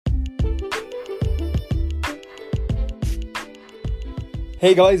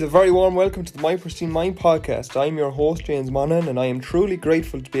Hey guys, a very warm welcome to the My Pristine Mind podcast. I'm your host James Monaghan and I am truly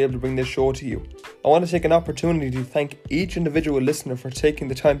grateful to be able to bring this show to you. I want to take an opportunity to thank each individual listener for taking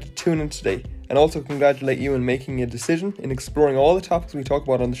the time to tune in today and also congratulate you in making a decision in exploring all the topics we talk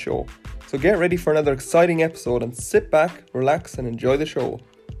about on the show. So get ready for another exciting episode and sit back, relax and enjoy the show.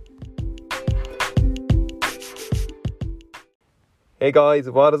 Hey guys,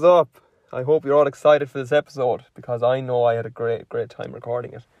 what is up? I hope you're all excited for this episode because I know I had a great time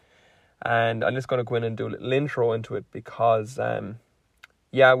recording it. And I'm just going to go in and do a little intro into it because,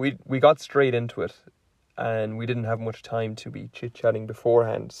 we got straight into it and we didn't have much time to be chit-chatting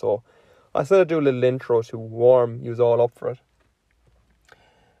beforehand. So I said I'd do a little intro to warm you all up for it.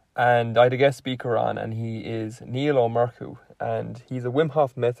 And I had a guest speaker on and he is Neil O'Murchu and he's a Wim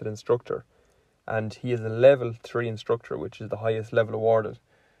Hof method instructor. And he is a level 3 instructor, which is the highest level awarded.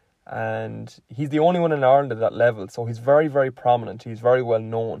 And he's the only one in Ireland at that level, so he's very, very prominent. He's very well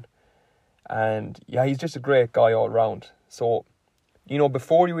known. And yeah, he's just a great guy all round. So,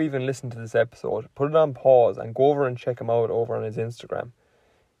 before you even listen to this episode, put it on pause and go over and check him out over on his Instagram.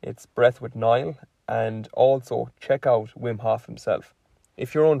 It's Breath with Niall. And also check out Wim Hof himself.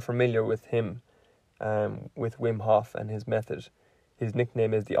 If you're unfamiliar with him, with Wim Hof and his method, his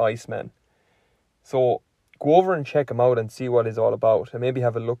nickname is the Iceman. So go over and check him out and see what he's all about and maybe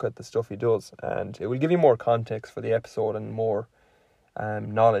have a look at the stuff he does, and it will give you more context for the episode and more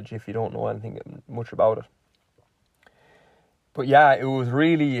knowledge if you don't know anything much about it. But yeah, it was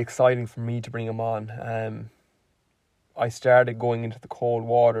really exciting for me to bring him on. I started going into the cold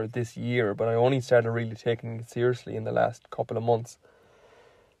water this year, but I only started really taking it seriously in the last couple of months.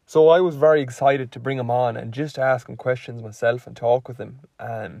 So I was very excited to bring him on and just ask him questions myself and talk with him.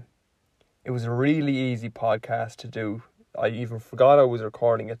 It was a really easy podcast to do. I even forgot I was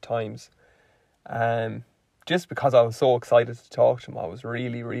recording at times. Just because I was so excited to talk to him. I was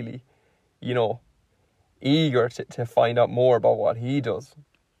really, really, eager to find out more about what he does.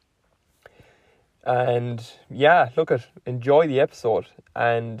 And yeah, enjoy the episode.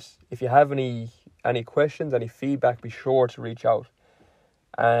 And if you have any questions, any feedback, be sure to reach out.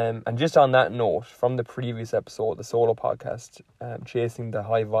 And just on that note, from the previous episode, the solo podcast, Chasing the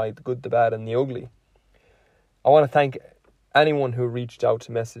High Vibe, the Good, the Bad and the Ugly, I want to thank anyone who reached out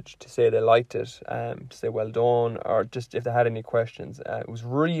to message to say they liked it, to say well done, or just if they had any questions. It was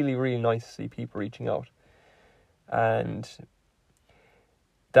really, really nice to see people reaching out. And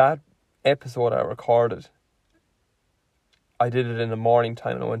that episode I recorded, I did it in the morning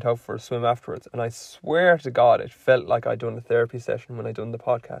time and I went out for a swim afterwards. And I swear to God, it felt like I'd done a therapy session when I done the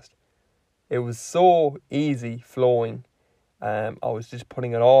podcast. It was so easy flowing. I was just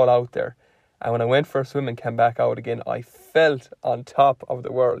putting it all out there. And when I went for a swim and came back out again, I felt on top of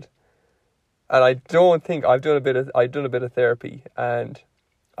the world. And I don't think I've done a bit of therapy, and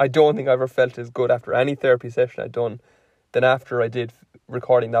I don't think I ever felt as good after any therapy session I'd done than after I did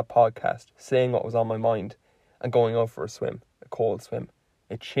recording that podcast, saying what was on my mind and going out for a swim. Cold swim.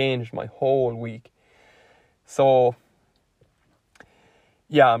 It changed my whole week. So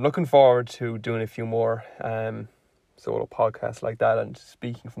yeah, I'm looking forward to doing a few more solo podcasts like that and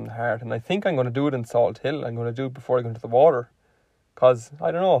speaking from the heart. And I think I'm going to do it in Salt Hill. I'm going to do it before I go into the water because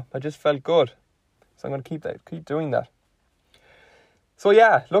I don't know, I just felt good. So I'm going to keep doing that. So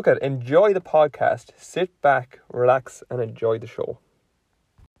yeah, enjoy the podcast. Sit back, relax and enjoy the show.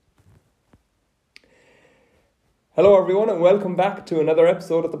 Hello everyone and welcome back to another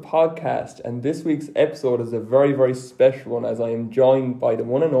episode of the podcast, and this week's episode is a very, very special one as I am joined by the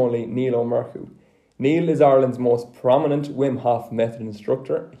one and only Neil O'Murchu. Neil is Ireland's most prominent Wim Hof method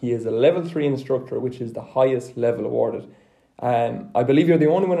instructor. He is a level 3 instructor, which is the highest level awarded. I believe you're the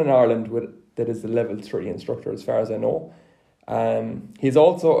only one in Ireland that is the level 3 instructor as far as I know. He's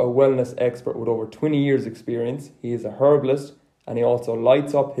also a wellness expert with over 20 years experience. He is a herbalist and he also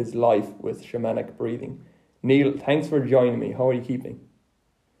lights up his life with shamanic breathing. Neil, thanks for joining me. How are you keeping?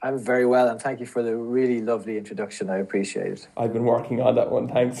 I'm very well, and thank you for the really lovely introduction. I appreciate it. I've been working on that one,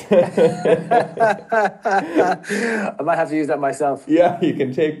 thanks. I might have to use that myself. Yeah, you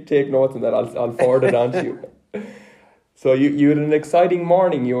can take notes on that. I'll forward it on to you. So you had an exciting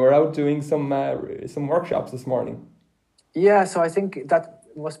morning. You were out doing some workshops this morning. Yeah, so I think that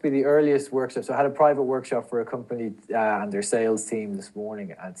must be the earliest workshop. So I had a private workshop for a company and their sales team this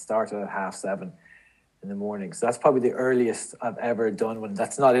morning, and it started at 7:30 in the morning. So that's probably the earliest I've ever done one.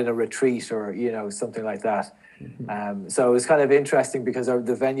 That's not in a retreat or, something like that. Mm-hmm. So it was kind of interesting because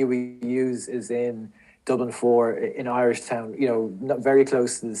the venue we use is in Dublin 4 in Irishtown, not very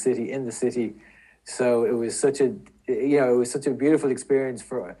close to the city, in the city. So it was such a beautiful experience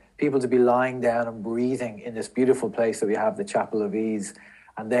for people to be lying down and breathing in this beautiful place that we have, the Chapel of Ease.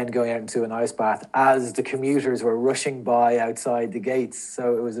 and then going out into an ice bath as the commuters were rushing by outside the gates.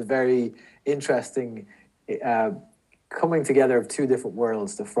 So it was a very interesting coming together of two different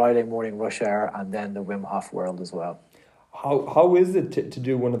worlds, the Friday morning rush hour and then the Wim Hof world as well. How is it to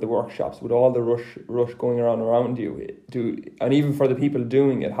do one of the workshops with all the rush going around you? And even for the people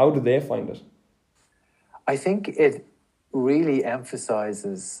doing it, how do they find it? I think it really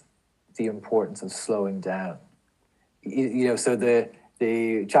emphasizes the importance of slowing down. So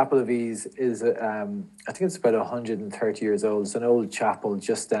the Chapel of Ease is, I think it's about 130 years old. It's an old chapel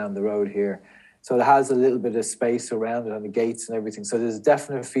just down the road here. So it has a little bit of space around it and the gates and everything. So there's a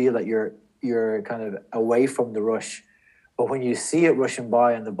definite feel that you're kind of away from the rush. But when you see it rushing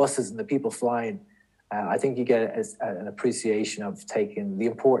by and the buses and the people flying, I think you get an appreciation of the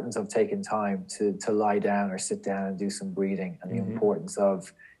importance of taking time to lie down or sit down and do some breathing, and the importance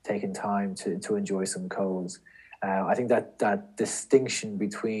of taking time to enjoy some colds. I think that distinction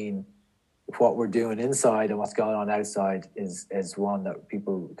between what we're doing inside and what's going on outside is one that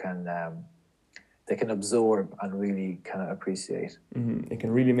people can they can absorb and really kind of appreciate. It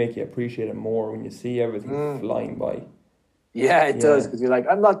can really make you appreciate it more when you see everything flying by. Yeah, it does, because you're like,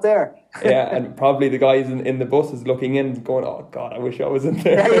 I'm not there. Yeah, and probably the guys in the buses looking in going, oh God, I wish I was in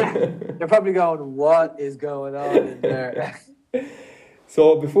there. Yeah. They're probably going, what is going on in there?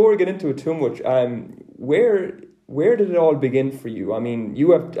 So before we get into it too much, where did it all begin for you? I mean,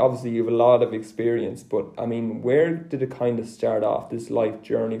 you have a lot of experience, but I mean, where did it kind of start off, this life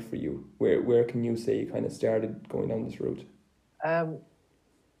journey for you? Where can you say you kind of started going down this route?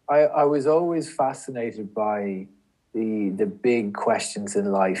 I was always fascinated by the big questions in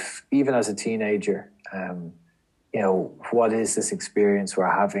life, even as a teenager. What is this experience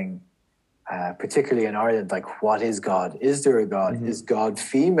we're having, particularly in Ireland? Like, what is God? Is there a God? Is God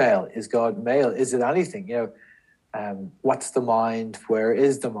female? Is God male? Is it anything? What's the mind? Where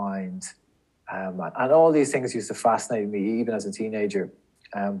is the mind? And all these things used to fascinate me, even as a teenager.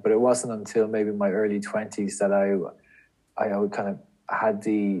 But it wasn't until maybe my early 20s that I would kind of had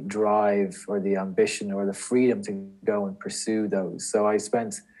the drive or the ambition or the freedom to go and pursue those. So I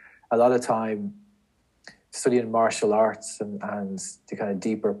spent a lot of time studying martial arts and the kind of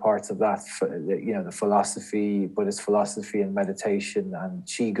deeper parts of that, the philosophy, Buddhist philosophy and meditation and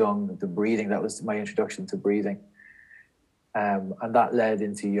Qigong, the breathing. That was my introduction to breathing. And that led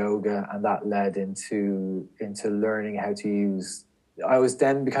into yoga, and that led into learning how to use. I was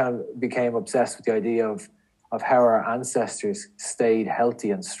then became obsessed with the idea of how our ancestors stayed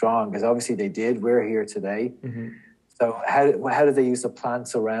healthy and strong, because obviously they did. We're here today. So how did they use the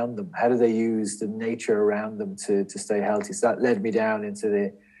plants around them? How did they use the nature around them to stay healthy? So that led me down into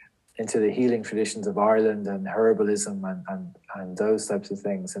the healing traditions of Ireland and herbalism and those types of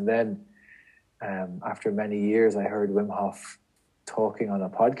things. And then after many years, I heard Wim Hof talking on a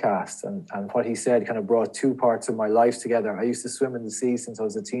podcast, and what he said kind of brought two parts of my life together. I used to swim in the sea since I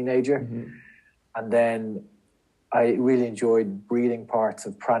was a teenager, and then I really enjoyed breathing parts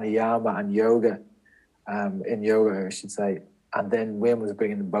of pranayama and yoga, in yoga, I should say. And then Wim was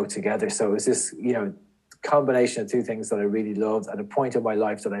bringing them both together. So it was this, combination of two things that I really loved at a point in my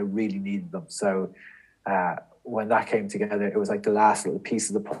life that I really needed them. So when that came together, it was like the last little piece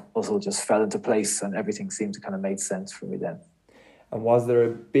of the puzzle just fell into place, and everything seemed to kind of make sense for me then. And was there a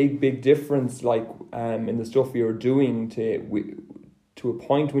big difference, like in the stuff you were doing to a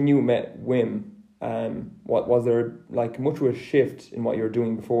point when you met Wim? What was there like much of a shift in what you were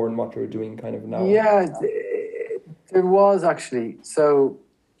doing before and what you're doing kind of now? Yeah, there was actually. So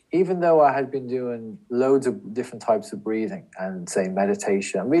even though I had been doing loads of different types of breathing and say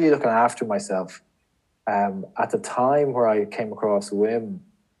meditation, I'm really looking after myself. At the time where I came across Wim,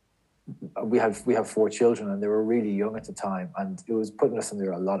 we have 4 children, and they were really young at the time, and it was putting us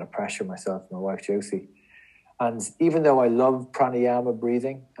under a lot of pressure, myself and my wife Josie. And even though I love pranayama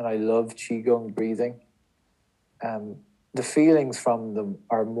breathing and I love qigong breathing, the feelings from them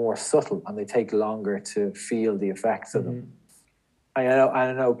are more subtle, and they take longer to feel the effects of them. I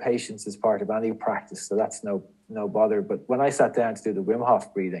know patience is part of any practice, so that's no bother. But when I sat down to do the Wim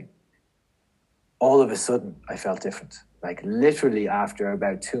Hof breathing, all of a sudden I felt different. Like literally after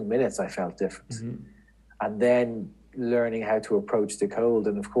about 2 minutes, I felt different. And then learning how to approach the cold.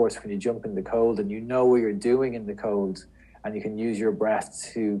 And of course, when you jump in the cold and you know what you're doing in the cold, and you can use your breath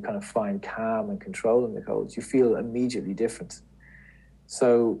to kind of find calm and control in the cold, you feel immediately different.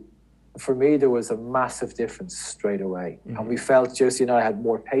 So for me, there was a massive difference straight away. And we felt, Josie and I had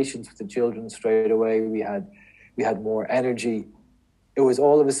more patience with the children straight away. We had more energy. It was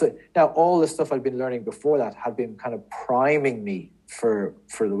all of a sudden. Now, all the stuff I'd been learning before that had been kind of priming me for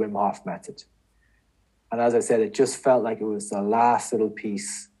the Wim Hof method. And as I said, it just felt like it was the last little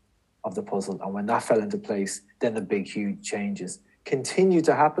piece of the puzzle. And when that fell into place, then the big, huge changes continue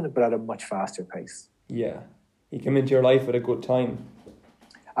to happen, but at a much faster pace. Yeah. He came into your life at a good time.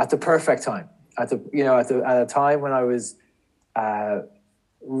 At the perfect time. At a time when I was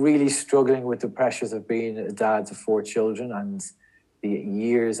really struggling with the pressures of being a dad to 4 children and the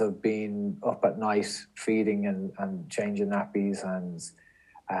years of being up at night feeding and changing nappies, and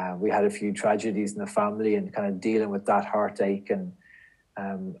we had a few tragedies in the family and kind of dealing with that heartache. And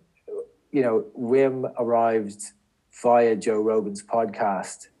Wim arrived via Joe Rogan's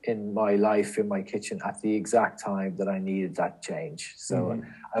podcast in my life, in my kitchen, at the exact time that I needed that change. So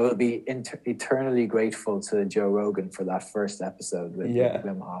I will be eternally grateful to Joe Rogan for that first episode with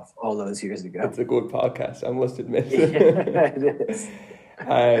Wim Hof all those years ago. It's a good podcast, I must admit. Yeah, it is.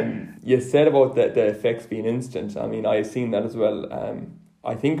 You said about the effects being instant. I mean, I've seen that as well.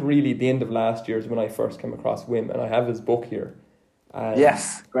 I think really the end of last year is when I first came across Wim, and I have his book here.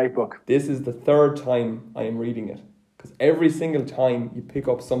 Yes, great book. This is the 3rd time I am reading it, because every single time you pick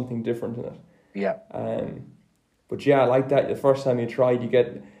up something different in it. Yeah. But yeah, like that, the first time you tried, you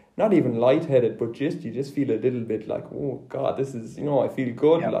get not even lightheaded, but you just feel a little bit like, oh God, this is, I feel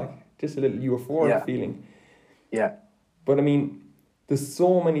good, like just a little euphoric feeling. Yeah. But I mean, there's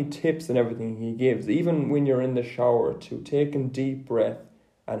so many tips and everything he gives, even when you're in the shower, to taking deep breath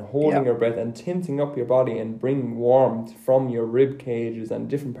and holding your breath and tensing up your body and bringing warmth from your rib cages and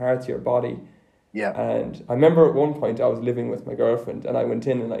different parts of your body. Yeah. And I remember at one point I was living with my girlfriend, and I went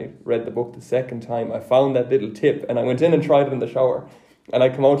in and I read the book the second time. I found that little tip and I went in and tried it in the shower, and I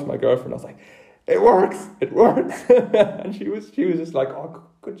come out to my girlfriend. I was like, it works. And she was just like, oh,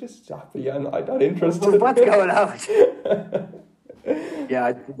 could you stop it? I'm not interested. What's going on?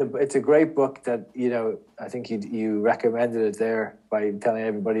 Yeah, it's a great book that, I think you recommended it there by telling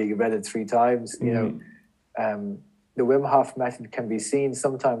everybody you read it 3 times. The Wim Hof method can be seen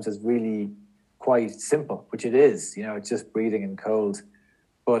sometimes as really quite simple, which it is. It's just breathing and cold.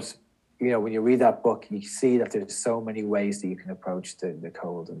 But, when you read that book, you see that there's so many ways that you can approach the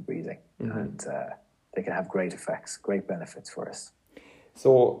cold and breathing. And they can have great effects, great benefits for us.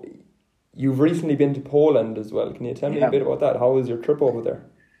 So you've recently been to Poland as well. Can you tell me a bit about that? How was your trip over there?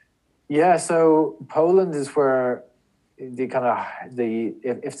 Yeah, so Poland is where if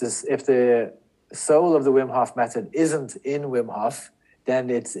the soul of the Wim Hof method isn't in Wim Hof, then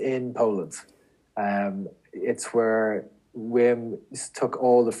it's in Poland. It's where Wim took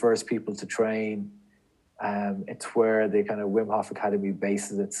all the first people to train. It's where the kind of Wim Hof Academy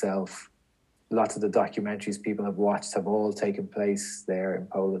bases itself. Lots of the documentaries people have watched have all taken place there in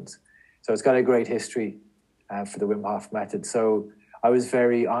Poland. So it's got a great history for the Wim Hof method. So I was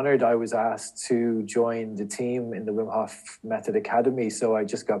very honored. I was asked to join the team in the Wim Hof Method Academy. So I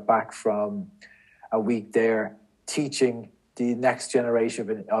just got back from a week there teaching the next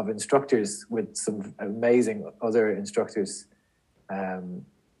generation of instructors with some amazing other instructors.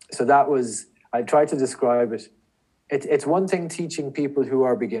 So that was, I tried to describe it. It's one thing teaching people who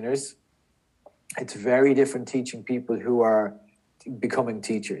are beginners. It's very different teaching people who are becoming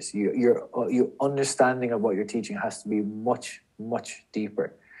teachers. Your understanding of what you're teaching has to be much, much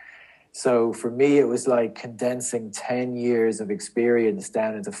deeper. So for me, it was like condensing 10 years of experience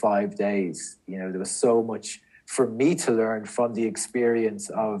down into 5 days. There was so much for me to learn from the experience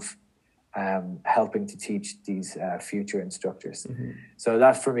of helping to teach these future instructors. So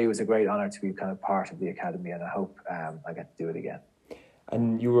that for me was a great honor to be kind of part of the academy, and I hope I get to do it again.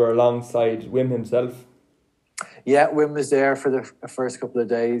 And you were alongside Wim himself? Yeah, Wim was there for the first couple of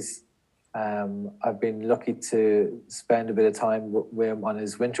days. I've been lucky to spend a bit of time with Wim on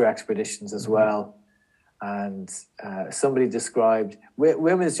his winter expeditions as well. And somebody described,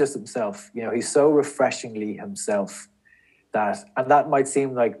 Wim is just himself. He's so refreshingly himself that might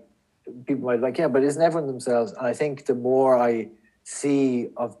seem like, people might be like, yeah, but isn't everyone themselves? And I think the more I see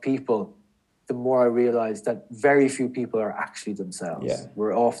of people, the more I realize that very few people are actually themselves. Yeah.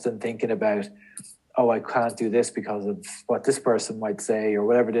 We're often thinking about, oh, I can't do this because of what this person might say or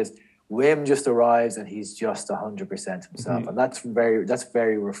whatever it is. Wim just arrives and he's just 100% himself, and that's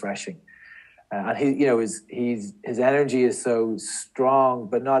very refreshing. And his energy is so strong,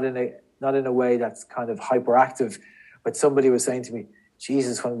 but not in a way that's kind of hyperactive. But somebody was saying to me,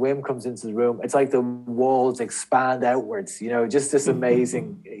 Jesus, when Wim comes into the room, it's like the walls expand outwards. Just this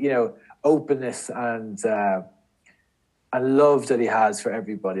amazing, openness and love that he has for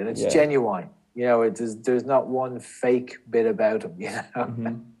everybody, and it's genuine. There's not one fake bit about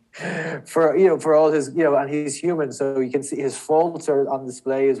him. For all his, and he's human, so you can see his faults are on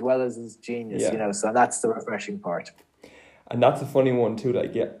display as well as his genius. So that's the refreshing part. And that's a funny one too.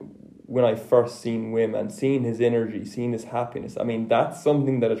 Like, when I first seen Wim and seeing his energy, seeing his happiness. I mean, that's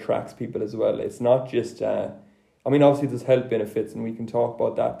something that attracts people as well. It's not just, I mean, obviously there's health benefits and we can talk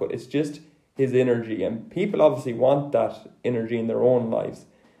about that, but it's just his energy, and people obviously want that energy in their own lives.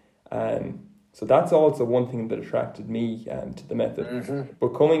 So that's also one thing that attracted me to the method. Mm-hmm. But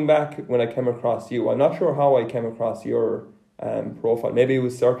coming back when I came across you, I'm not sure how I came across your profile. Maybe it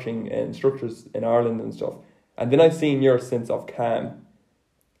was searching instructors in Ireland and stuff. And then I seen your sense of calm.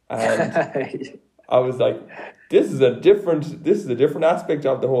 And I was like, this is a different aspect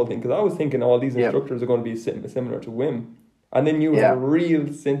of the whole thing. Because I was thinking all these instructors are going to be similar to Wim. And then you have a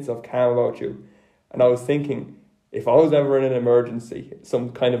real sense of calm about you. And I was thinking, if I was ever in an emergency,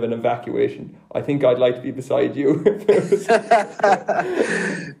 some kind of an evacuation, I think I'd like to be beside you.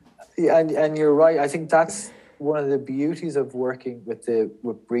 Yeah, and you're right. I think that's one of the beauties of working with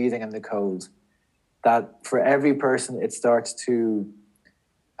breathing and the cold. That for every person, it starts to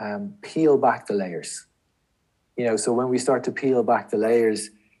peel back the layers. You know, so when we start to peel back the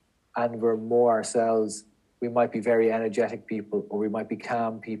layers and we're more ourselves, we might be very energetic people, or we might be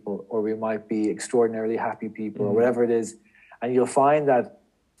calm people, or we might be extraordinarily happy people, or whatever it is. And you'll find that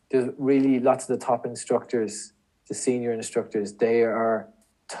there's really lots of the top instructors, the senior instructors, they are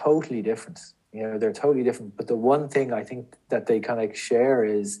totally different. You know, they're totally different. But the one thing I think that they kind of share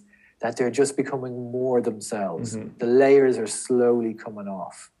is that they're just becoming more themselves. The layers are slowly coming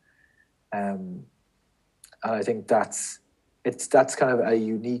off. And I think that's kind of a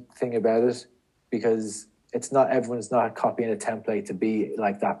unique thing about it, because everyone's not copying a template to be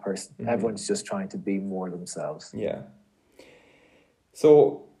like that person. Everyone's just trying to be more themselves. Yeah.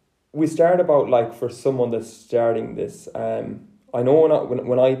 So we start about, like, for someone that's starting this, I know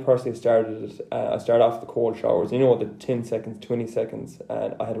when I personally started it, I started off the cold showers, you know, the 10 seconds, 20 seconds,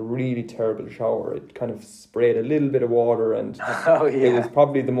 and I had a really terrible shower. It kind of sprayed a little bit of water, and it was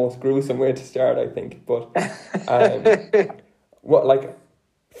probably the most gruesome way to start, I think. But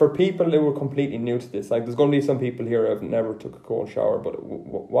for people who were completely new to this, like, there's going to be some people here who have never took a cold shower, but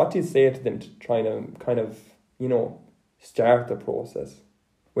what do you say to them to try to kind of, you know, start the process?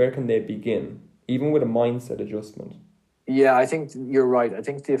 Where can they begin, even with a mindset adjustment? Yeah, I think you're right. I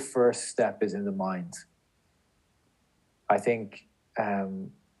think the first step is in the mind. I think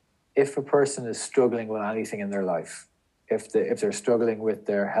if a person is struggling with anything in their life, if they're struggling with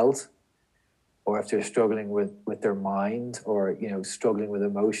their health, or if they're struggling with their mind, or, you know, struggling with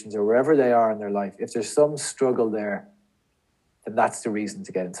emotions, or wherever they are in their life, if there's some struggle there, then that's the reason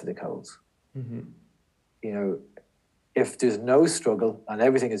to get into the cold. You know, if there's no struggle and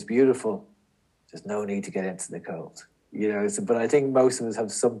everything is beautiful, there's no need to get into the cold. You know, but I think most of us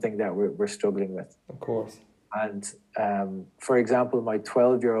have something that we're struggling with. Of course. And for example, my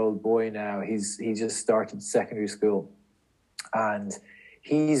 12-year-old boy now, he just started secondary school, and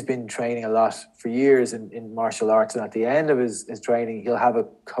he's been training a lot for years in martial arts. And at the end of his training, he'll have a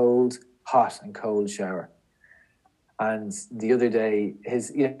hot and cold shower. And the other day,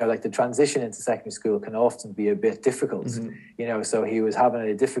 the transition into secondary school can often be a bit difficult, you know, so he was having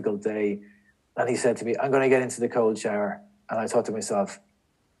a difficult day. And he said to me, I'm going to get into the cold shower. And I thought to myself,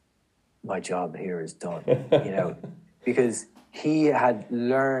 my job here is done, you know, because he had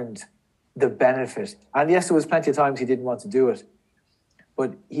learned the benefit. And yes, there was plenty of times he didn't want to do it,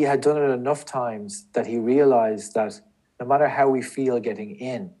 but he had done it enough times that he realized that no matter how we feel getting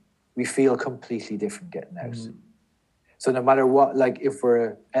in, we feel completely different getting out. So no matter what, like if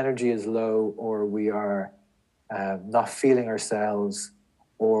our energy is low, or we are not feeling ourselves,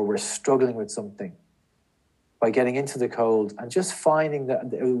 or we're struggling with something, by getting into the cold and just finding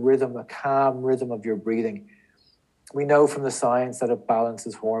the rhythm, a calm rhythm of your breathing. We know from the science that it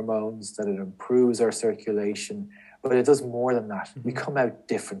balances hormones, that it improves our circulation, but it does more than that. We come out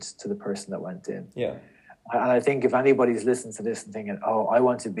different to the person that went in. Yeah. And I think if anybody's listening to this and thinking, oh, I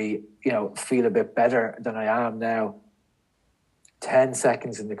want to be, you know, feel a bit better than I am now, 10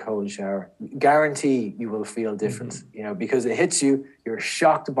 seconds in the cold shower, guarantee you will feel different, you know, because it hits you, you're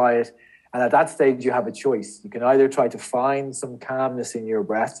shocked by it. And at that stage, you have a choice. You can either try to find some calmness in your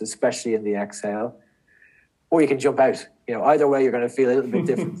breath, especially in the exhale, or you can jump out. You know, either way, you're going to feel a little bit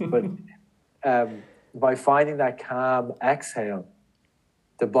different. But by finding that calm exhale,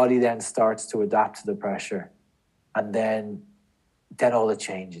 the body then starts to adapt to the pressure. And then all it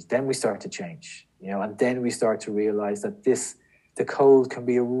changes. Then we start to change, you know, and then we start to realize that the cold can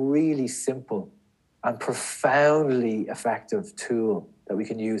be a really simple and profoundly effective tool that we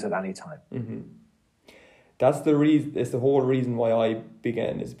can use at any time. That's the reason. It's the whole reason why I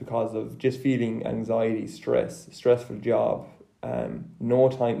began, is because of just feeling anxiety, stressful job,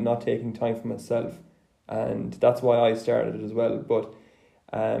 not taking time for myself, and that's why I started it as well. But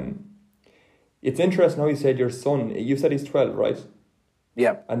It's interesting how you said your son, you said he's 12, right?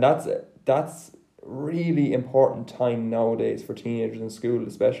 Yeah. And that's really important time nowadays for teenagers in school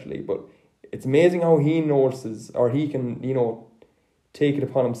especially. But it's amazing how he notices, or he can, take it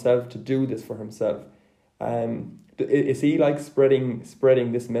upon himself to do this for himself. Is he like spreading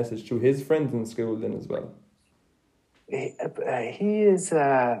this message to his friends in school then as well? He is.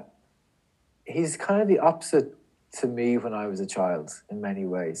 He's kind of the opposite to me when I was a child in many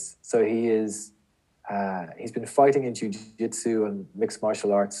ways. So he is. He's been fighting in jiu-jitsu and mixed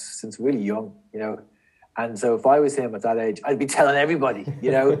martial arts since really young, And so if I was him at that age, I'd be telling everybody,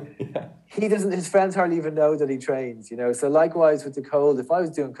 Yeah. He doesn't, his friends hardly even know that he trains, So likewise with the cold, if I was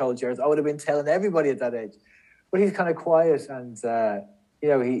doing cold showers, I would have been telling everybody at that age. But he's kind of quiet and,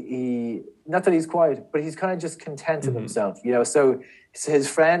 he not that he's quiet, but he's kind of just content in himself, So his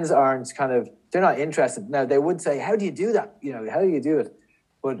friends aren't they're not interested. Now, they would say, how do you do that? How do you do it?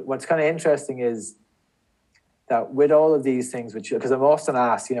 But what's kind of interesting is that with all of these things, because I'm often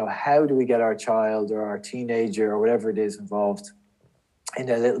asked, how do we get our child or our teenager or whatever it is involved in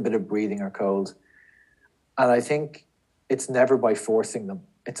a little bit of breathing or cold? And I think it's never by forcing them.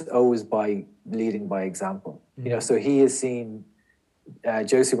 It's always by leading by example. So he has seen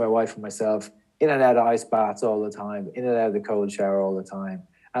Josie, my wife, and myself in and out of ice baths all the time, in and out of the cold shower all the time.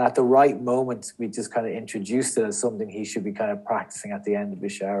 And at the right moment, we just kind of introduced it as something he should be kind of practicing at the end of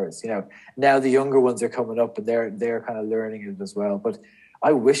his showers. Now the younger ones are coming up and they're kind of learning it as well. But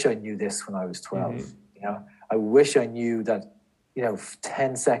I wish I knew this when I was 12. I wish I knew that,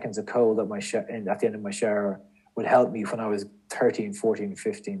 10 seconds of cold at at the end of my shower would help me when I was 13, 14,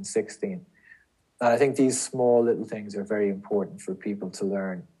 15, 16. And I think these small little things are very important for people to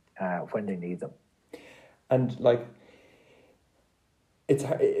learn when they need them. And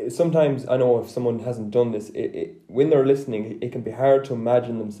it's sometimes, I know if someone hasn't done this, when they're listening, it can be hard to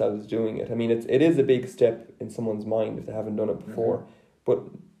imagine themselves doing it. I mean, it is a big step in someone's mind if they haven't done it before. But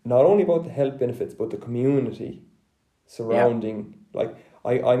not only about the health benefits, but the community surrounding.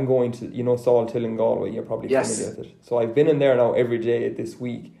 I'm going to, Salt Hill in Galway, you're probably familiar with it. So I've been in there now every day this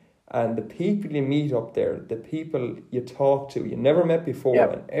week. And the people you meet up there, the people you talk to, you never met before,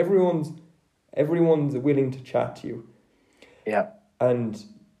 and everyone's willing to chat to you. Yeah. And,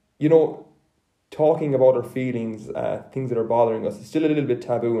 talking about our feelings, things that are bothering us, is still a little bit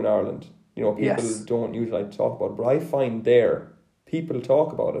taboo in Ireland. People don't usually like to talk about it. But I find there, people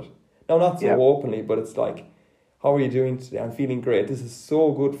talk about it. Now, not so openly, but it's like, how are you doing today? I'm feeling great. This is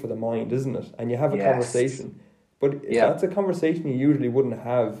so good for the mind, isn't it? And you have a conversation. But that's a conversation you usually wouldn't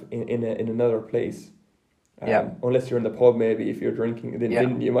have in another place. Unless you're in the pub, maybe, if you're drinking,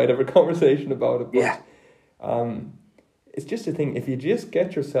 then you might have a conversation about it. But, it's just a thing. If you just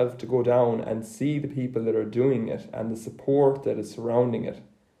get yourself to go down and see the people that are doing it and the support that is surrounding it.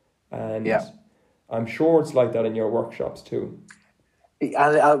 And I'm sure it's like that in your workshops too.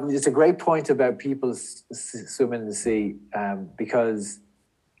 And it's a great point about people swimming in the sea, because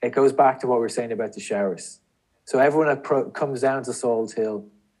it goes back to what we were saying about the showers. So everyone comes down to Salt Hill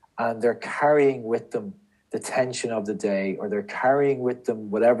and they're carrying with them the tension of the day, or they're carrying with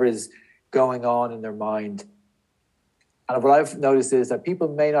them whatever is going on in their mind. And what I've noticed is that people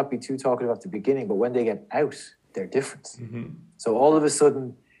may not be too talkative at the beginning, but when they get out, they're different. So all of a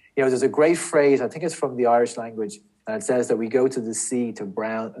sudden, there's a great phrase, I think it's from the Irish language, and it says that we go to the sea to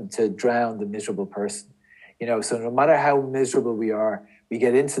drown the miserable person. So no matter how miserable we are, we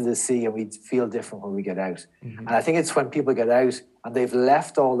get into the sea and we feel different when we get out. And I think it's when people get out and they've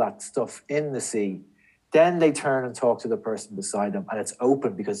left all that stuff in the sea, then they turn and talk to the person beside them, and it's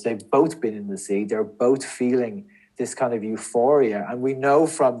open because they've both been in the sea. They're both feeling this kind of euphoria. And we know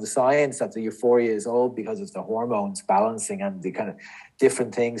from the science that the euphoria is all because of the hormones balancing and the kind of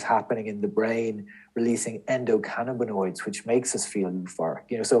different things happening in the brain, releasing endocannabinoids, which makes us feel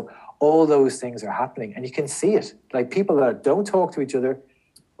euphoric. So all those things are happening, and you can see it. Like people that don't talk to each other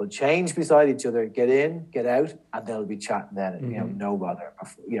will change beside each other, get in, get out, and they'll be chatting then, no bother.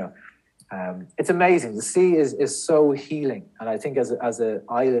 It's amazing. The sea is so healing. And I think as an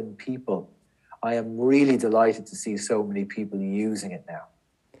island people, I am really delighted to see so many people using it now.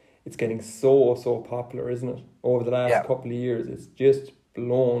 It's getting so popular, isn't it? Over the last couple of years, it's just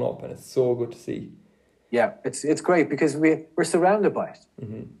blown up, and it's so good to see. Yeah, it's great because we're surrounded by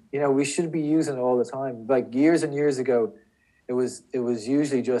it. We should be using it all the time. Like years and years ago, it was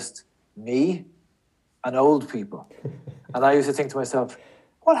usually just me and old people. And I used to think to myself,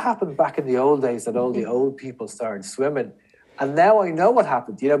 what happened back in the old days that all the old people started swimming? And now I know what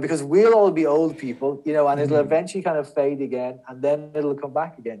happened, because we'll all be old people, and it'll eventually kind of fade again, and then it'll come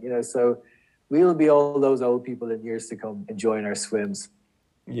back again, So we'll be all those old people in years to come enjoying our swims.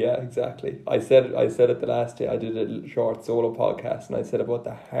 Yeah, exactly. I said it the last day. I did a little short solo podcast, and I said about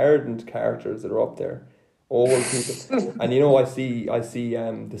the hardened characters that are up there, old people, and I see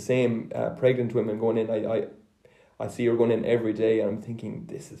the same pregnant women going in. I see her going in every day, and I'm thinking,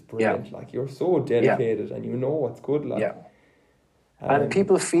 this is Yeah, brilliant. Like, you're so yeah, dedicated, and you know what's good. yeah. Like, And um,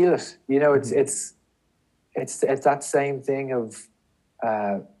 people feel it. You know, mhm, it's that same thing of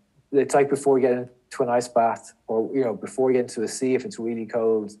it's like before you get into an ice bath, or before you get into the sea if it's really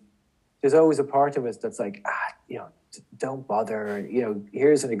cold. There's always a part of us that's like, don't bother.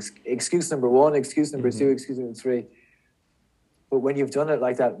 Here's an excuse number one, excuse number two, mhm, excuse number three. But when you've done it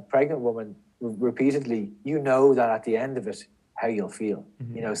like that pregnant woman repeatedly, you know that at the end of it, how you'll feel.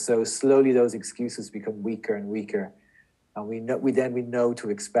 mhm. So slowly those excuses become weaker and weaker, and we know to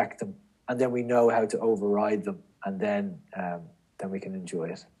expect them, and then we know how to override them, and then we can enjoy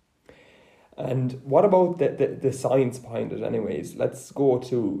it. And what about the science behind it, anyways? Let's go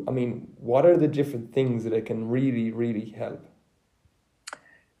to, I mean, what are the different things that it can really, really help?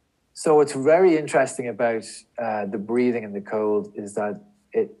 So what's very interesting about the breathing in the cold is that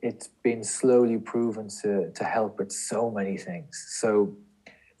it's been slowly proven to help with so many things. So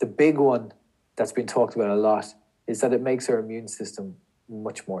the big one that's been talked about a lot is that it makes our immune system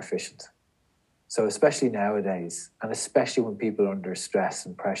much more efficient. So especially nowadays, and especially when people are under stress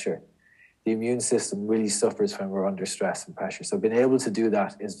and pressure, the immune system really suffers when we're under stress and pressure. So being able to do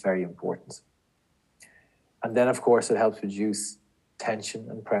that is very important. And then, of course, it helps reduce tension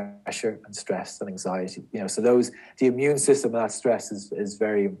and pressure and stress and anxiety. So the immune system and that stress is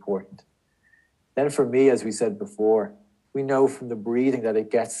very important. Then for me, as we said before, we know from the breathing that it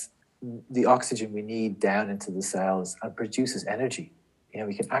gets the oxygen we need down into the cells and produces energy.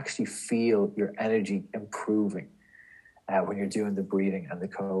 We can actually feel your energy improving when you're doing the breathing and the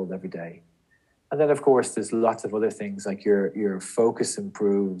cold every day. And then, of course, there's lots of other things like your focus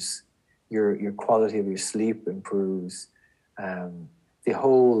improves, your quality of your sleep improves, the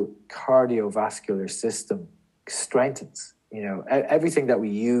whole cardiovascular system strengthens. Everything that we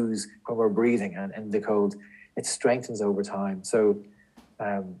use when we're breathing and in the cold, it strengthens over time. So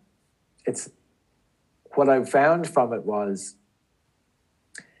it's what I found from it was,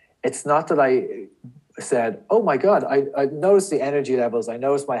 it's not that I said, oh my God, I noticed the energy levels. I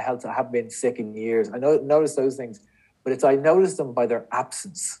noticed my health. I haven't been sick in years. I noticed those things, but I noticed them by their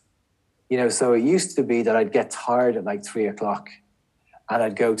absence. So it used to be that I'd get tired at like 3:00 and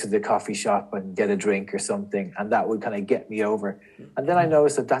I'd go to the coffee shop and get a drink or something. And that would kind of get me over. And then I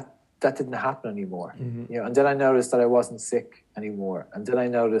noticed that didn't happen anymore. Mm-hmm. And then I noticed that I wasn't sick anymore. And then I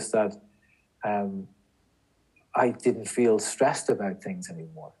noticed that I didn't feel stressed about things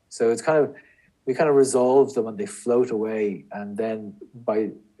anymore. So we kind of resolve them and they float away. And then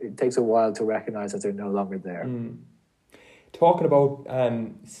it takes a while to recognize that they're no longer there. Talking about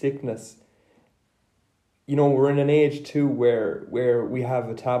sickness, we're in an age too where we have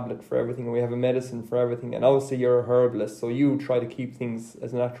a tablet for everything and we have a medicine for everything. And obviously you're a herbalist, so you try to keep things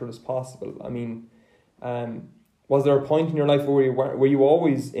as natural as possible. I mean, was there a point in your life were you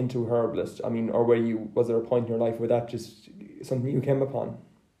always into herbalist? I mean, or was there a point in your life where that just something you came upon?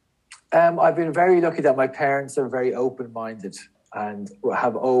 I've been very lucky that my parents are very open-minded and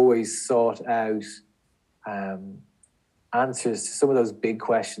have always sought out answers to some of those big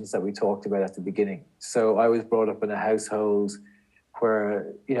questions that we talked about at the beginning. So I was brought up in a household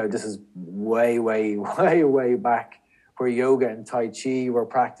where, this is way, way, way, way back, where yoga and Tai Chi were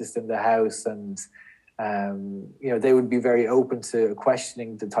practiced in the house. And, they would be very open to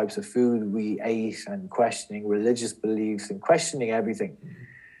questioning the types of food we ate and questioning religious beliefs and questioning everything.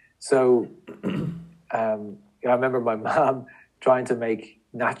 So I remember my mom trying to make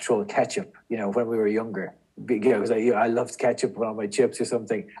natural ketchup, when we were younger. Because I loved ketchup on my chips or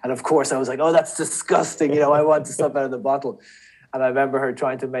something. And of course I was like, oh, that's disgusting. I want the stuff out of the bottle. And I remember her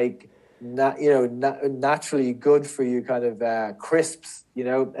trying to make, naturally good for you kind of crisps,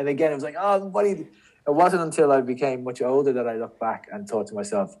 And again, it was like, oh, it wasn't until I became much older that I looked back and thought to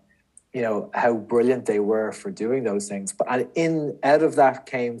myself, how brilliant they were for doing those things. But out of that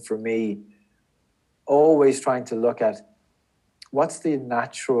came for me always trying to look at what's the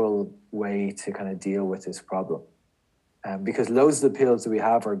natural way to kind of deal with this problem. Because loads of the pills that we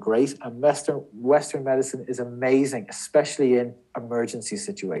have are great, and Western medicine is amazing, especially in emergency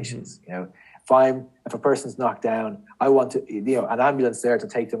situations. Mm-hmm. If a person's knocked down, I want an ambulance there to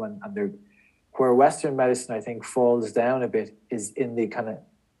take them, and where Western medicine I think falls down a bit is in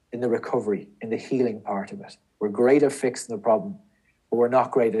the recovery, in the healing part of it. We're great at fixing the problem, but we're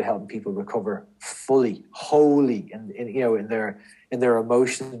not great at helping people recover fully, wholly, in their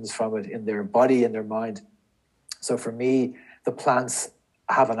emotions from it, in their body, in their mind. So for me, the plants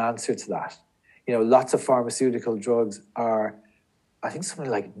have an answer to that. You know, lots of pharmaceutical drugs are, I think something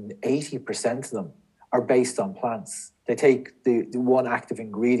like 80% of them are based on plants. They take the one active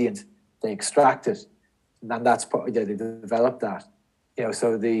ingredient, they extract it, and that's they develop that. You know,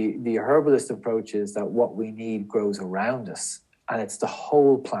 so the herbalist approach is that what we need grows around us, and it's the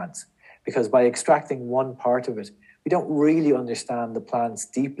whole plant. Because by extracting one part of it, we don't really understand the plants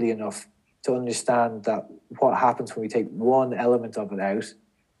deeply enough to understand that what happens when we take one element of it out,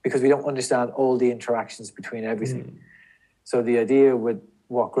 because we don't understand all the interactions between everything. So the idea with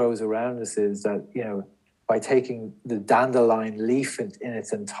what grows around us is that, you know, by taking the dandelion leaf in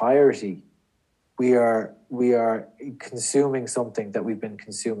its entirety, we are consuming something that we've been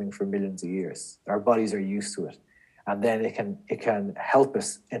consuming for millions of years. Our bodies are used to it. And then it can help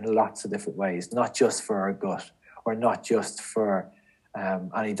us in lots of different ways, not just for our gut or not just for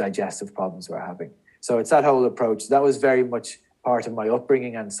any digestive problems we're having. So it's that whole approach. That was very much part of my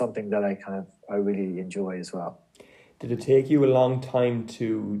upbringing and something that I really enjoy as well. Did it take you a long time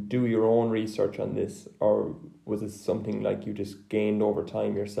to do your own research on this, or was it something like you just gained over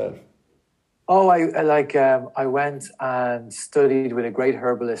time yourself? Oh, I went and studied with a great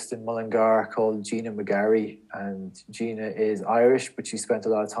herbalist in Mullingar called Gina McGarry, and Gina is Irish, but she spent a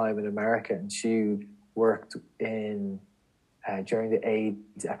lot of time in America, and she worked in during the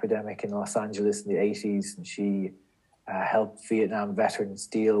AIDS epidemic in Los Angeles in the 80s, and she helped Vietnam veterans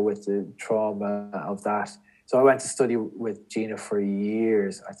deal with the trauma of that. So I went to study with Gina for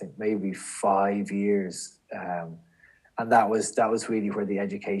years, I think maybe 5 years. And that was really where the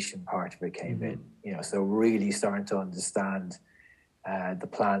education part of it came in, you know, so really starting to understand the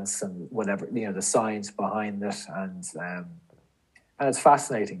plants and whatever, you know, the science behind it. And it's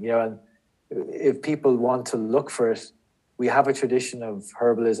fascinating, you know, and if people want to look for it, we have a tradition of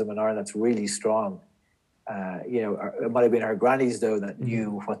herbalism in Ireland that's really strong. You know, it might have been our grannies, though, that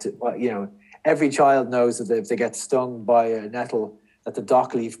knew what, you know, every child knows that if they get stung by a nettle, that the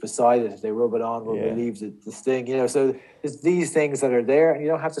dock leaf beside it, if they rub it on, will relieve the sting. You know, so there's these things that are there, and you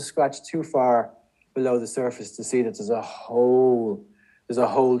don't have to scratch too far below the surface to see that there's a whole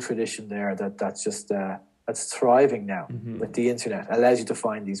tradition there that's just that's thriving now with the internet. It allows you to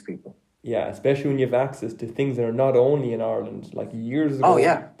find these people. Yeah, especially when you have access to things that are not only in Ireland. Like years ago,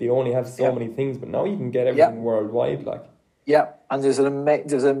 they only have so many things, but now you can get everything worldwide. Like, and there's an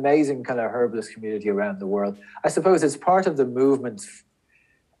amazing kind of herbalist community around the world. I suppose it's part of the movement,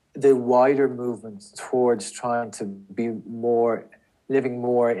 the wider movement towards trying to be living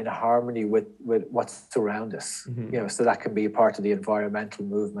more in harmony with what's around us. You know, so that can be part of the environmental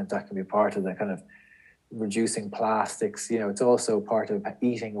movement. That can be part of the kind of reducing plastics. You know, it's also part of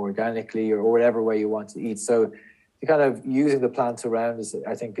eating organically or whatever way you want to eat. So the kind of using the plants around us,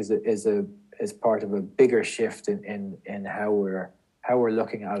 I think, is part of a bigger shift in how we're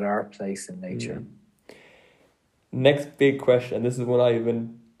looking at our place in nature. Next big question, this is one I've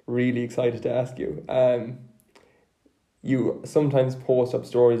been really excited to ask you. You sometimes post up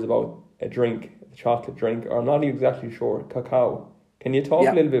stories about a drink, a chocolate drink, or I'm not exactly sure, cacao. Can you talk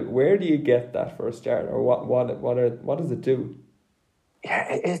a little bit? Where do you get that for a start, or what does it do? Yeah,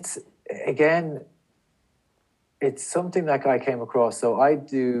 it's something like I came across. So I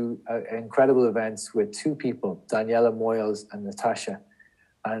do incredible events with two people, Daniela Moyles and Natasha,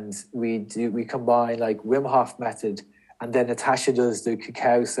 and we combine like Wim Hof method, and then Natasha does the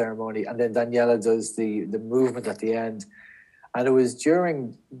cacao ceremony, and then Daniela does the movement at the end. And it was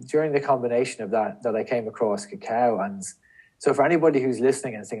during the combination of that I came across cacao. And so for anybody who's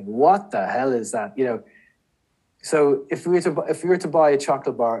listening and thinking, what the hell is that? You know, so if we were to buy a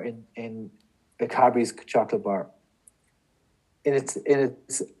chocolate bar in a Cadbury's chocolate bar, in its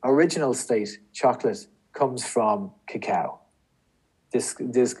original state, chocolate comes from cacao. This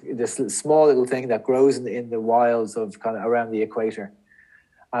small little thing that grows in the wilds of kind of around the equator,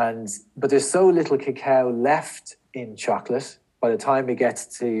 but there's so little cacao left in chocolate by the time it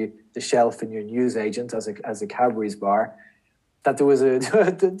gets to the shelf in your newsagent as a Cadbury's bar, that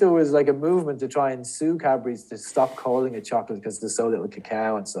there was like a movement to try and sue Cadbury's to stop calling it chocolate because there's so little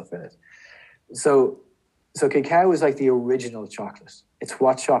cacao and stuff in it. So cacao is like the original chocolate. It's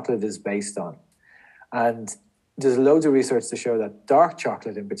what chocolate is based on. And there's loads of research to show that dark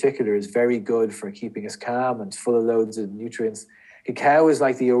chocolate in particular is very good for keeping us calm and full of loads of nutrients. Cacao is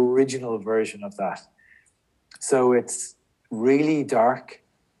like the original version of that. So it's really dark.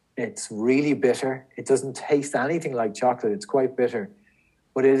 It's really bitter. It doesn't taste anything like chocolate. It's quite bitter.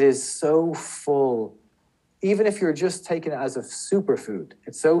 But it is so full. Even if you're just taking it as a superfood,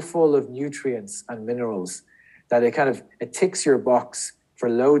 it's so full of nutrients and minerals that it ticks your box for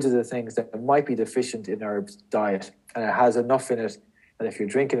loads of the things that might be deficient in our diet. And it has enough in it And if you're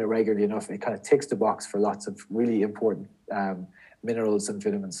drinking it regularly enough, it kind of ticks the box for lots of really important minerals and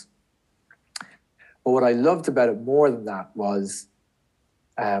vitamins. But what I loved about it more than that was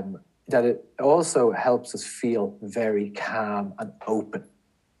that it also helps us feel very calm and open.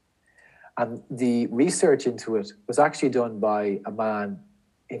 And the research into it was actually done by a man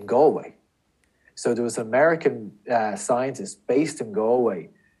in Galway. So there was an American scientist based in Galway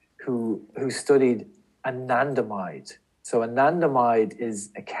who studied anandamide. So anandamide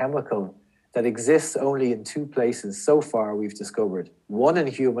is a chemical that exists only in two places so far we've discovered. One in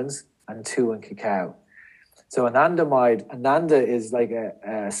humans and two in cacao. So anandamide, ananda is like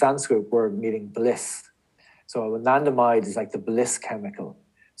a Sanskrit word meaning bliss. So anandamide is like the bliss chemical.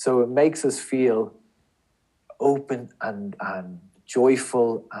 So it makes us feel open and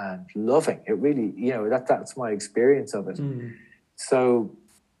joyful and loving. It really, that's my experience of it. Mm. So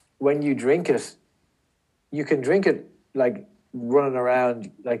when you drink it, you can drink it like running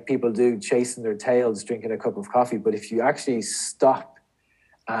around like people do, chasing their tails, drinking a cup of coffee. But if you actually stop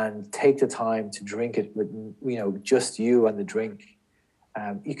and take the time to drink it with, just you and the drink,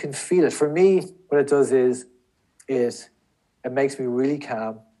 you can feel it. For me, what it does is it makes me really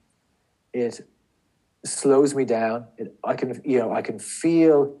calm. It slows me down. I can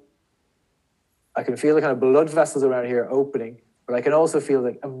feel the kind of blood vessels around here opening, but I can also feel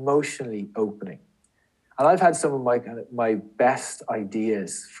like emotionally opening. And I've had some of my best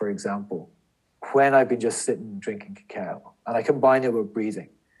ideas, for example, when I've been just sitting drinking cacao, and I combine it with breathing.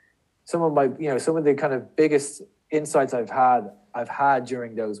 Some of the kind of biggest insights I've had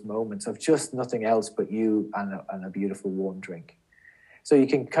during those moments of just nothing else but you and a beautiful warm drink. So you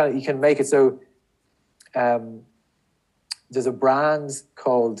can make it so. There's a brand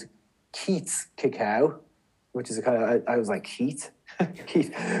called Keith's Cacao, which is a kind of, I was like, Keith?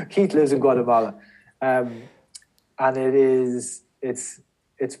 Keith lives in Guatemala. And it's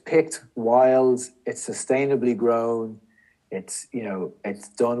picked wild, it's sustainably grown, it's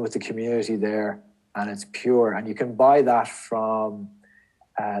done with the community there, and it's pure. And you can buy that from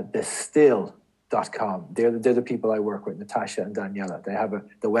Still.com. They're the people I work with, Natasha and Daniela. They have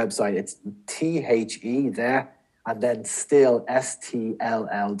the website. It's THE there, and then Still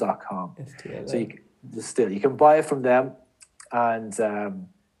STLL.com. So you can buy it from them, and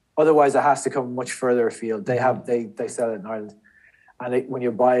otherwise it has to come much further afield. They sell it in Ireland, and when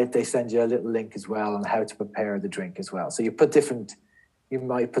you buy it, they send you a little link as well on how to prepare the drink as well. So you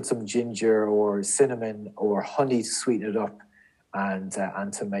might put some ginger or cinnamon or honey to sweeten it up. And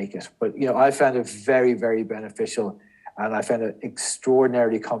to make it. But, I found it very, very beneficial, and I found it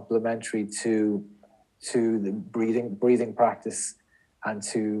extraordinarily complementary to the breathing practice and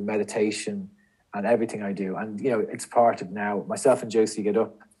to meditation and everything I do. And, it's part of now. Myself and Josie get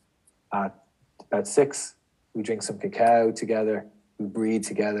up at about 6. We drink some cacao together. We breathe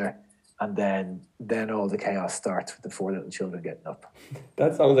together. And then all the chaos starts with the 4 little children getting up.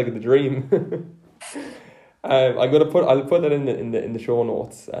 That sounds like the dream. I'll put that in the show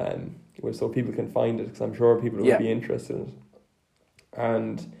notes, so people can find it, because I'm sure people will be interested in it.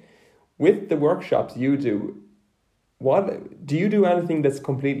 And with the workshops you do, what do you do anything that's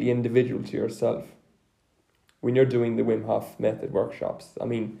completely individual to yourself when you're doing the Wim Hof method workshops? I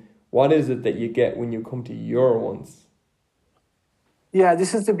mean, what is it that you get when you come to your ones? Yeah,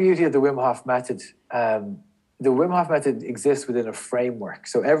 this is the beauty of the Wim Hof method. The Wim Hof method exists within a framework.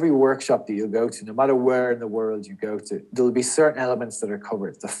 So every workshop that you go to, no matter where in the world you go to, there'll be certain elements that are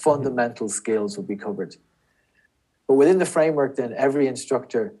covered. The fundamental skills will be covered. But within the framework, then every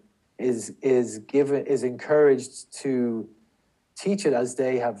instructor is encouraged to teach it as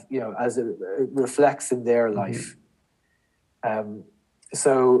they have, as it reflects in their life.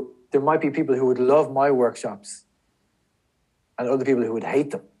 So there might be people who would love my workshops and other people who would hate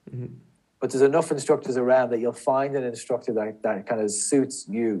them. Mm-hmm. But there's enough instructors around that you'll find an instructor that kind of suits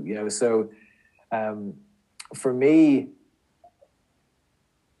you, So for me,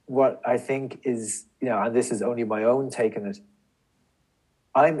 what I think is, and this is only my own take on it,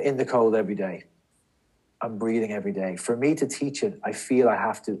 I'm in the cold every day. I'm breathing every day. For me to teach it, I feel I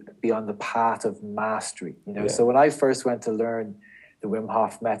have to be on the path of mastery, So when I first went to learn the Wim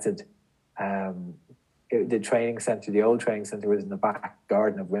Hof method, the training center, the old training center, was in the back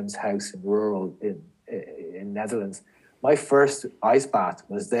garden of Wim's house in rural in Netherlands. My first ice bath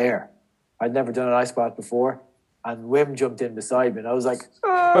was there. I'd never done an ice bath before, and Wim jumped in beside me, and I was like,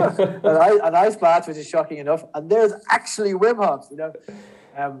 ah! An ice bath, which is shocking enough, and there's actually Wim Hof,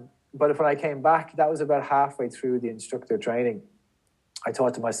 But when I came back, that was about halfway through the instructor training. I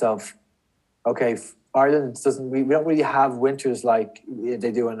thought to myself, okay, Ireland we don't really have winters like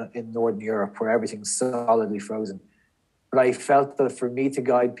they do in Northern Europe, where everything's solidly frozen. But I felt that for me to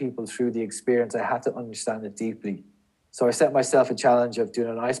guide people through the experience, I had to understand it deeply. So I set myself a challenge of doing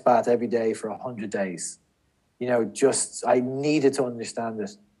an ice bath every day for 100 days. You know, just, I needed to understand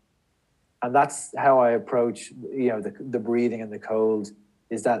it. And that's how I approach, you know, the breathing and the cold,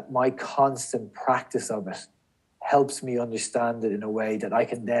 is that my constant practice of it helps me understand it in a way that I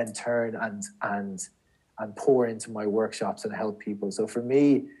can then turn and pour into my workshops and help people. So for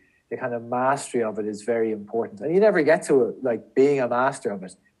me, the kind of mastery of it is very important. And you never get to it, like being a master of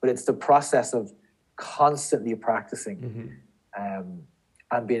it, but it's the process of constantly practicing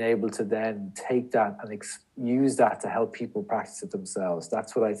and being able to then take that and use that to help people practice it themselves.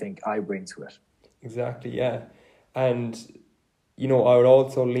 That's what I think I bring to it. Exactly, yeah. And, you know, I would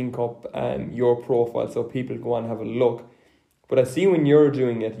also link up your profile so people go and have a look. But I see when you're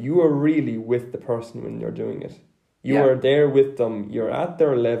doing it, you are really with the person when you're doing it. You are there with them, you're at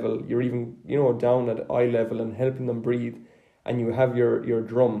their level, you're even, you know, down at eye level and helping them breathe, and you have your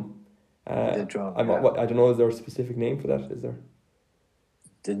drum. The drum, I don't know, is there a specific name for that, is there?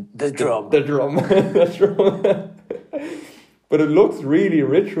 The drum. The drum. The drum. But it looks really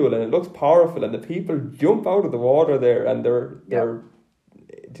ritual and it looks powerful, and the people jump out of the water there and they're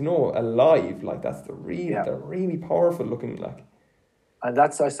you know, alive. Like, that's they're really powerful looking, like. And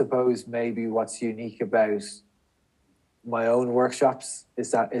that's, I suppose, maybe what's unique about my own workshops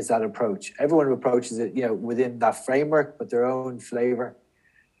is that approach. Everyone approaches it, you know, within that framework, but their own flavor.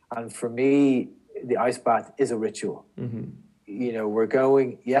 And for me, the ice bath is a ritual. You know, we're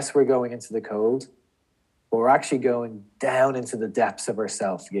going into the cold, but we're actually going down into the depths of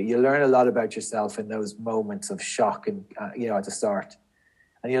ourselves. You learn a lot about yourself in those moments of shock and, you know, at the start.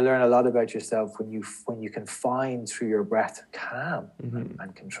 And you learn a lot about yourself when you can find through your breath calm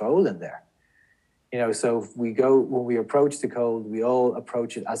and control in there. You know, so when we approach the cold, we all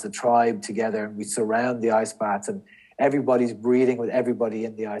approach it as a tribe together, and we surround the ice baths, and everybody's breathing with everybody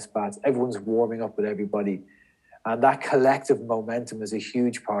in the ice baths. Everyone's warming up with everybody. And that collective momentum is a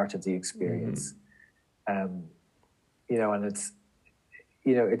huge part of the experience. You know, and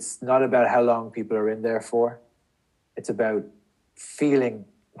it's not about how long people are in there for. It's about feeling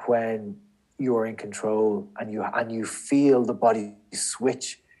when you're in control and you feel the body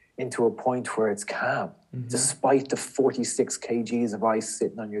switch into a point where it's calm, despite the 46 kgs of ice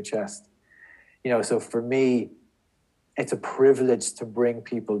sitting on your chest. You know, so for me, it's a privilege to bring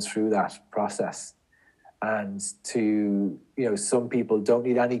people through that process. And to, you know, some people don't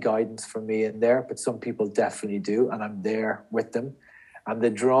need any guidance from me in there, but some people definitely do, and I'm there with them. And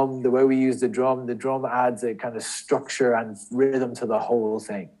the drum, the way we use the drum adds a kind of structure and rhythm to the whole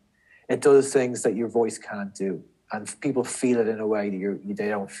thing. It does things that your voice can't do, and people feel it in a way that they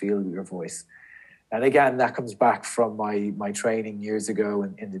don't feel your voice. And again, that comes back from my training years ago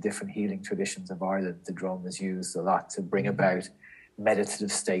in the different healing traditions of Ireland. The drum is used a lot to bring about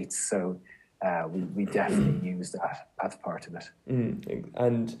meditative states. So we definitely use that as part of it.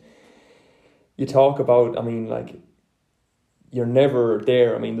 And you talk about, I mean, like, you're never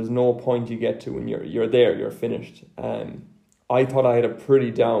there. I mean, there's no point you get to when you're there, you're finished. I thought I had it pretty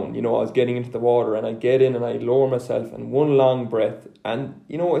down. You know, I was getting into the water and I get in and I lower myself and one long breath, and,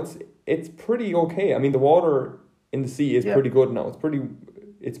 you know, it's pretty okay. I mean, the water in the sea is pretty good now.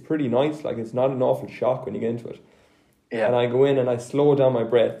 It's pretty nice. Like, it's not an awful shock when you get into it. Yeah. And I go in and I slow down my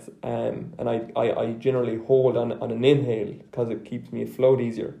breath, and I generally hold on an inhale because it keeps me afloat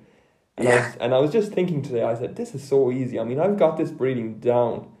easier. And I was just thinking today, I said, this is so easy. I mean, I've got this breathing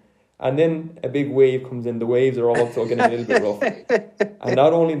down. And then a big wave comes in. The waves are also getting a little bit rough. And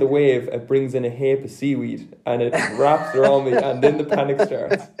not only the wave, it brings in a heap of seaweed and it wraps around me, and then the panic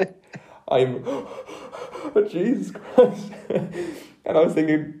starts. I'm, oh, Jesus Christ. And I was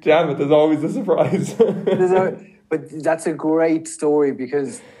thinking, damn it, there's always a surprise. But that's a great story,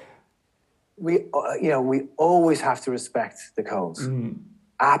 because we always have to respect the cold.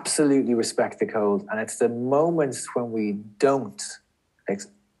 Absolutely respect the cold. And it's the moments when we don't,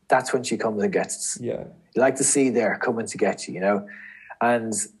 that's when she comes and gets us. Yeah. You like to see there coming to get you, you know.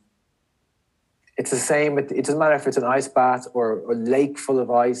 And it's the same. It doesn't matter if it's an ice bath or a lake full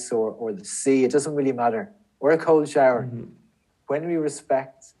of ice or the sea. It doesn't really matter. Or a cold shower. When we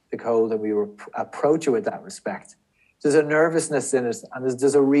respect the cold and we approach it with that respect, there's a nervousness in it, and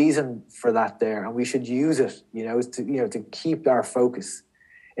there's a reason for that there, and we should use it, to keep our focus.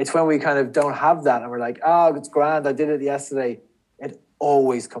 It's when we kind of don't have that and we're like, oh, it's grand, I did it yesterday. It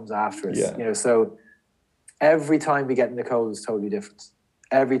always comes after us, So every time we get in the cold is totally different.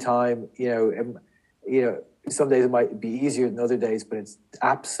 Every time, some days it might be easier than other days, but it's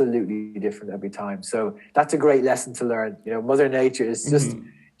absolutely different every time. So that's a great lesson to learn. Mother Nature is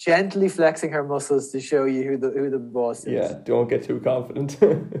gently flexing her muscles to show you who the boss is. Yeah, don't get too confident.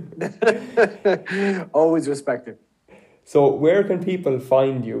 Always respect her. So where can people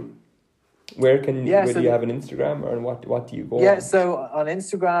find you? Where do you have an Instagram, or what do you go on? Yeah, so on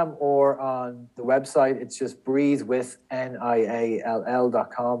Instagram or on the website, it's just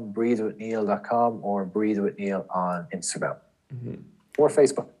breathewithNiall.com, breathewithneil.com, or breathewithneil on Instagram or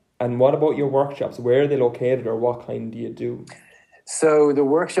Facebook. And what about your workshops? Where are they located, or what kind do you do? So the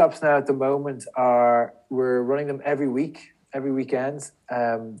workshops now at the moment we're running them every weekend.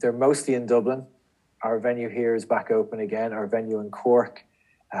 They're mostly in Dublin. Our venue here is back open again. Our venue in Cork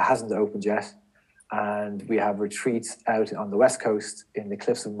hasn't opened yet. And we have retreats out on the West Coast in the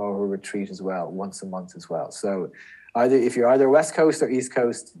Cliffs of Moher retreat as well, once a month as well. So if you're either West Coast or East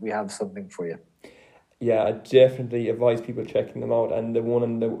Coast, we have something for you. Yeah, I definitely advise people checking them out. And the one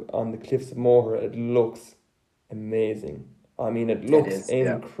on the Cliffs of Moher, it looks amazing. I mean, it looks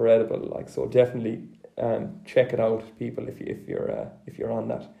incredible. Yeah. Like, so definitely check it out, people, if you're on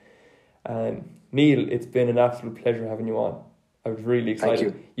that. Neil, it's been an absolute pleasure having you on. I was really excited.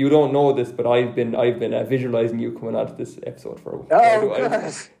 Thank you. You don't know this, but I've been visualizing you coming onto this episode for a while. Oh,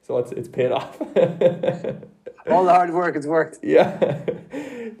 God. So it's paid off. All the hard work, it's worked. Yeah.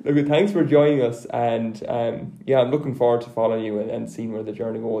 Look, thanks for joining us, and I'm looking forward to following you and seeing where the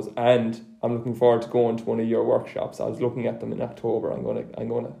journey goes. And I'm looking forward to going to one of your workshops. I was looking at them in October. I'm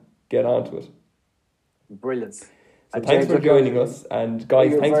gonna get onto it. Brilliant. So thanks for joining us, and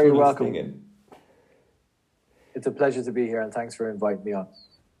guys, thanks for listening in. It's a pleasure to be here, and thanks for inviting me on.